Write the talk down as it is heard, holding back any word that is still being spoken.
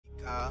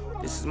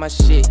This is my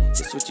shit,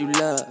 this what you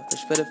love.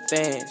 Fresh for the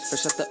fans,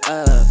 fresh out the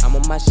I'm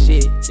on my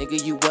shit,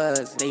 nigga you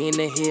was. They in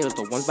the hills,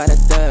 the ones by the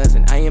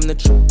dozen. I am the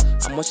truth,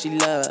 I'm what she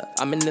love.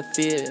 I'm in the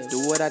field,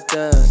 do what I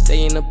does.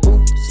 Stay in the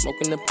booth,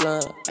 smoking the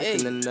blunt.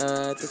 Acting the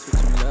nut, that's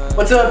what you love.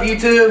 What's up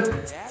YouTube?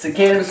 It's the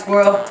Cannabis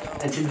Squirrel,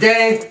 and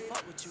today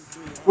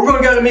we're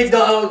gonna go to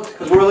McDonald's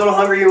because we're a little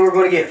hungry and we're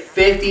gonna get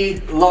 50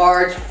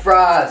 large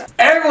fries.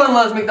 Everyone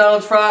loves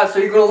McDonald's fries, so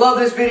you're gonna love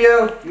this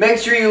video. Make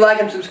sure you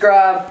like and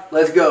subscribe.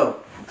 Let's go.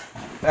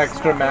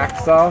 Extra mac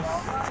sauce.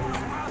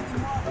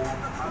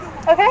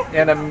 Okay.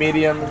 And a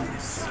medium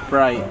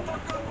Sprite.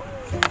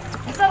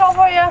 Is that all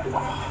for you?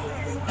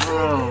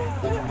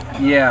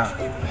 Yeah.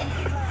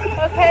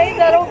 Okay,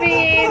 that'll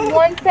be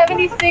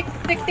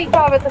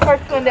 $176.65 at the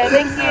first window.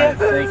 Thank you. Right,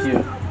 thank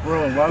you.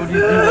 Bro, why would you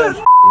do that?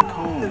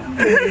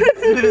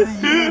 It's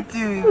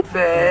YouTube,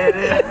 man.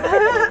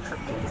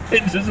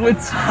 It just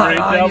went straight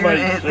down my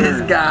shirt.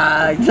 This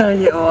guy trying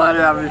to get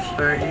water out of his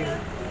shirt.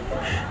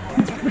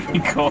 It's pretty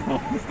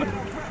cold.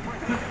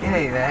 It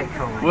ain't that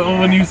cold. Well,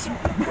 when you...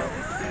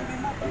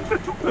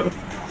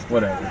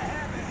 Whatever.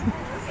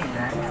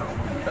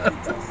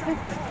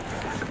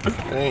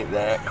 It ain't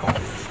that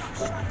cold.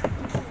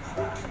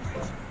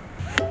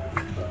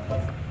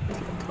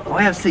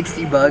 I have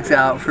 60 bucks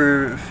out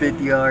for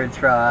 50 large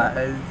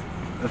fries.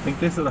 I think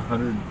they said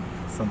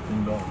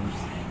 $100-something.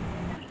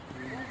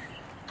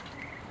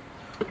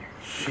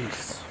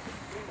 Jeez.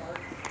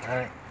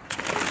 Alright.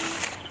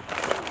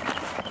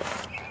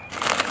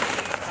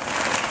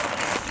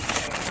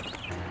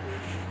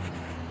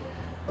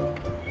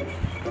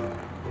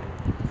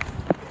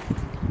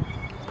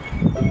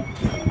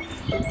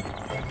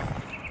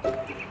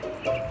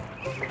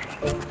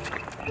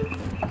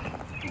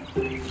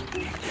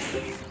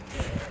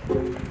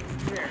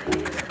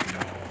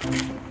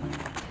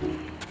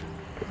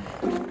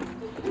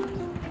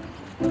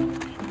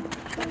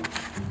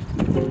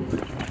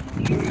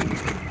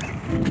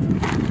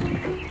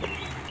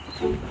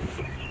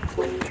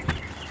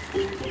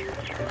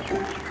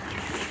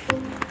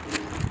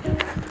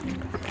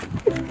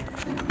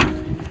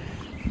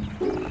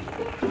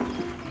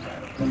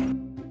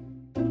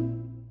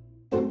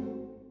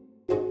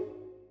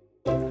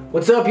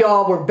 What's up,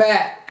 y'all? We're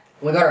back.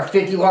 We got our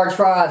 50 large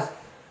fries,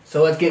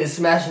 so let's get to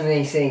smashing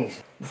these things.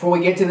 Before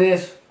we get to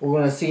this, we're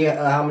going to see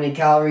how many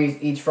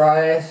calories each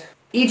fry is.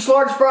 Each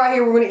large fry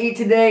here we're going to eat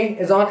today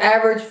is on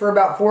average for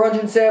about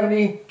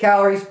 470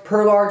 calories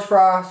per large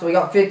fry. So we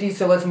got 50,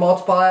 so let's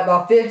multiply it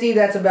by 50.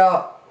 That's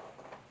about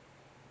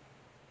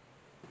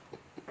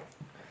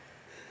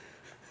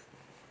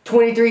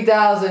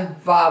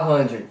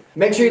 23,500.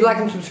 Make sure you like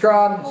and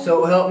subscribe so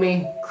it will help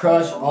me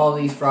crush all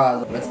these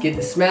fries. Let's get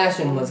to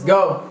smashing. Let's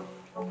go.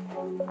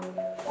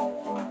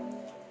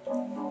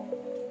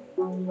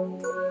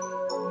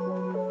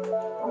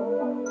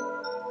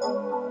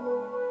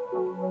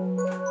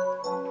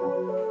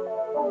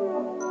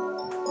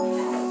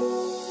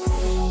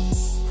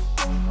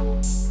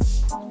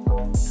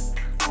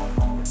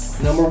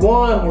 Number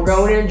one, we're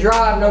going in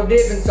dry, no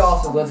dipping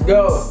sauces. Let's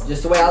go.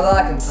 Just the way I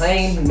like them,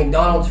 plain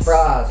McDonald's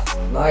fries.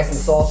 Nice and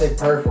salted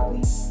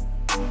perfectly.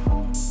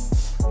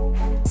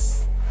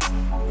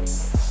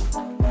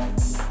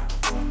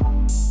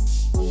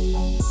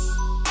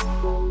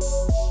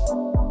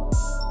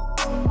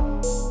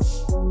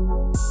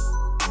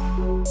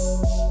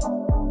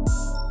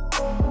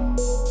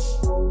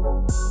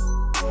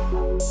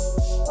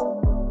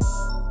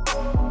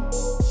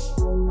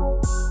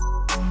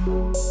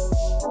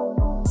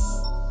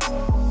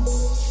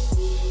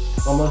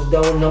 Almost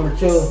done with number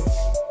two.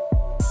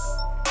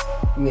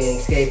 We ain't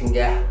escaping,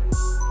 guy.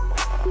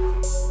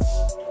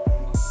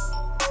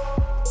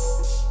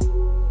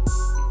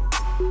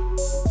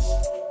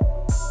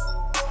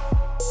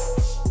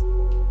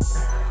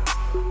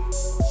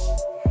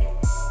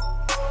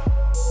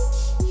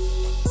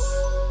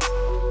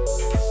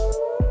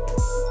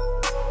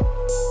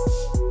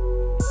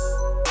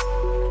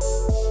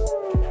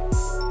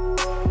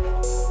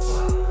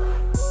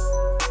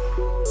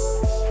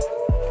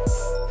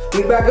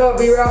 Speed back up,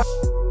 B-Rock.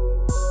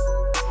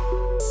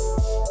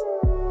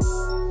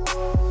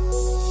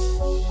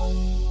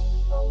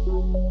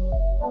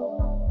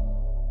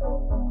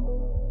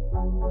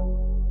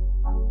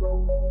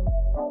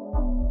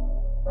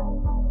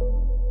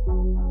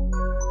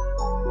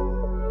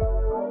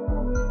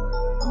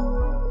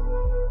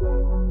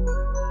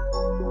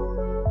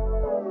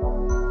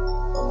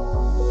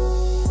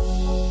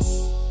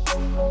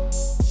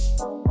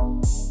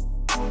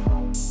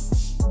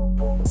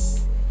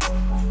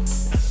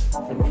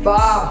 Number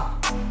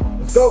 5.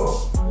 Let's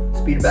go.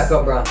 Speed it back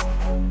up, Brian.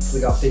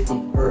 We got 50,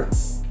 or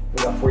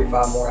we got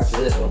 45 more after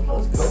this one.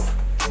 Let's go.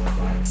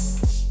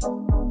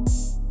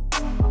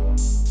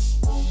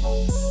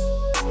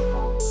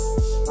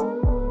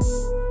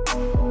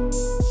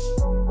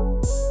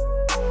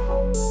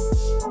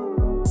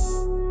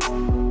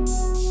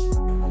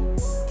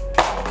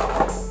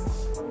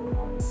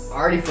 I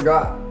already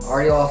forgot. I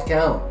already lost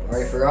count. I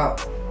already forgot.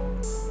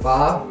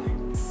 5.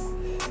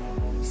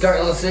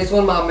 Starting on the 6th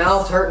one, my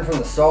mouth's hurting from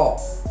the salt.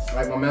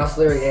 Like my mouth's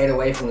literally ate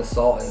away from the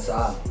salt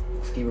inside.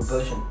 Let's keep her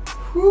pushing.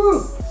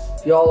 Whew.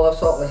 If y'all love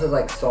salt, this is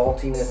like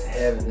saltiness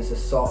heaven. This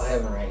is salt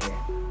heaven right here.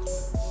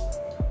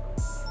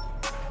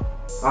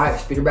 Alright,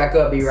 speed her back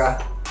up,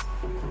 B-Rod.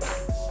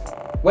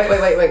 Wait.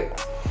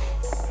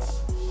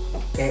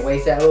 Can't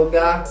waste that little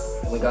guy.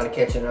 And we gotta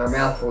catch it in our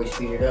mouth before we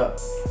speed it up.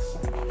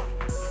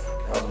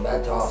 That was a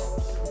bad toss.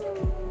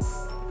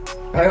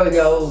 There we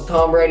go, little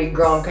Tom Brady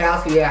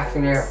Gronkowski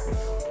action there.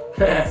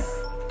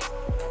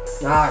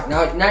 Alright,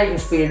 now you can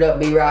speed it up,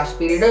 B-Rod.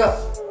 Speed it up.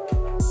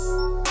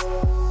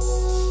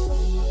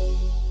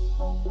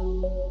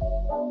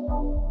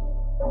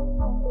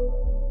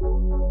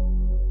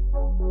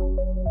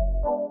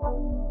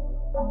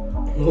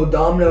 Little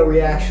domino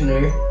reaction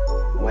there.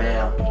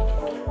 Wow.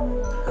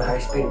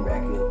 Alright, speed it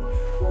back up.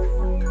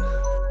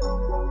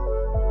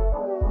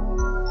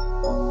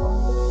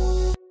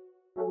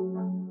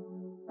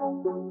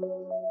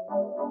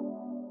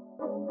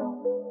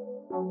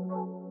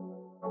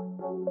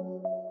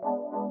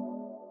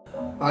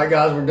 Alright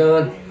guys, we're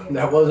done.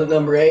 That wasn't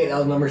number 8, that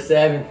was number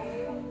 7.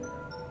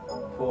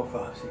 4,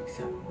 5, 6,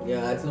 7.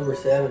 Yeah, that's number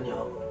 7,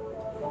 y'all.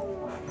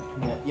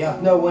 Yeah,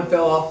 no, one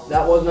fell off.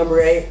 That was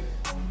number 8.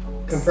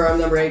 Confirm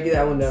number 8. Get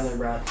that one down there,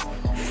 Brian.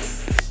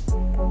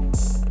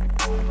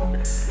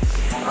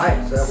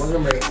 Alright, so that was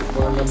number 8.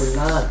 We're on number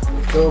 9.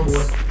 Let's go,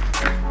 boys.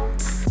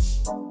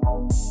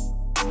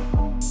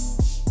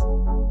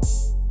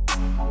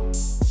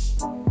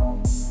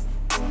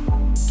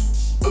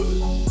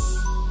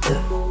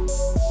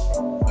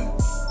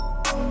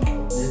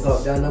 Just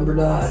got down number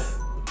 9.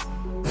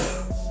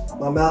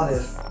 My mouth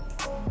is,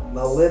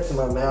 my lips and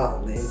my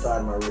mouth, the inside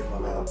of my roof of my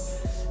mouth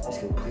is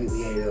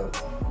completely ate up.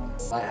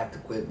 I have to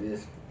quit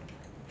this.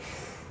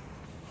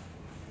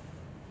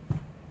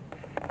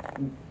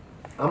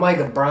 I'm like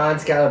the Brian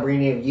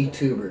Scalabrine of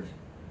YouTubers.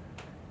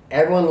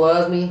 Everyone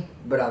loves me,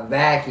 but I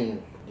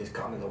vacuum. Just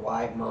call me the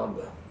White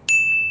Mamba.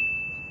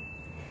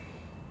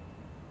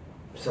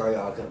 Sorry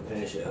y'all, I couldn't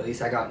finish it. At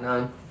least I got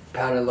 9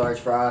 pounded large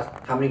fries.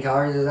 How many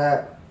calories is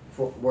that?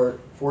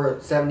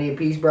 470 a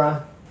piece,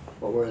 Brian?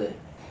 What were they?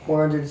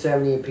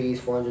 470 a piece,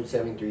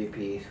 473 a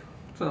piece.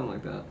 Something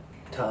like that.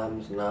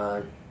 Times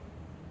 9.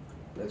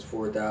 That's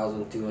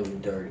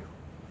 4,230.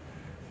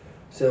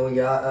 So we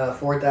got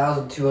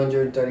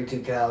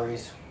 4,232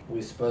 calories. We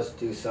were supposed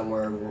to do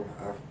somewhere over,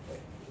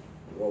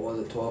 what was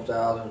it,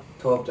 12,000?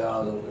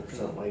 12,000 or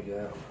something like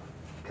that.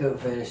 Couldn't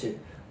finish it.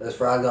 Those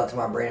fries got to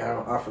my brain,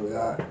 I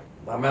forgot.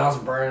 My mouth's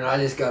burning, I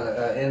just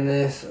gotta end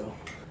this. So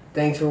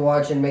thanks for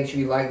watching. Make sure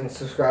you like and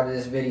subscribe to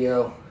this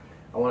video.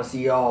 I wanna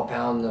see y'all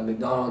pound the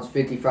McDonald's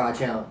 50 fry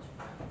challenge.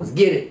 Let's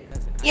get it.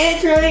 Yeah,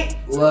 that's right.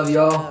 Love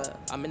y'all.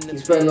 Keep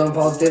spreading love and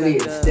positivity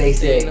and stay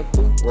safe.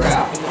 We're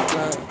out.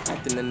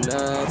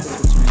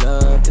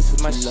 This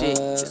is my shit,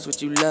 this is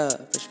what you love.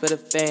 Fresh for the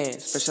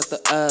fans, fresh out the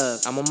oven.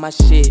 I'm on my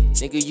shit,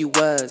 nigga you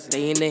was.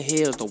 They in the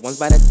hills, the ones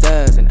by the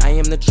dozen. I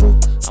am the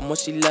truth, I'm what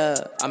she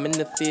love. I'm in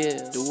the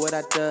field, do what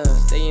I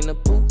does. Stay in the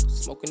booth,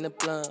 smoking the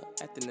blunt.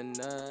 Acting the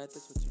nut,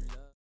 that's what you love.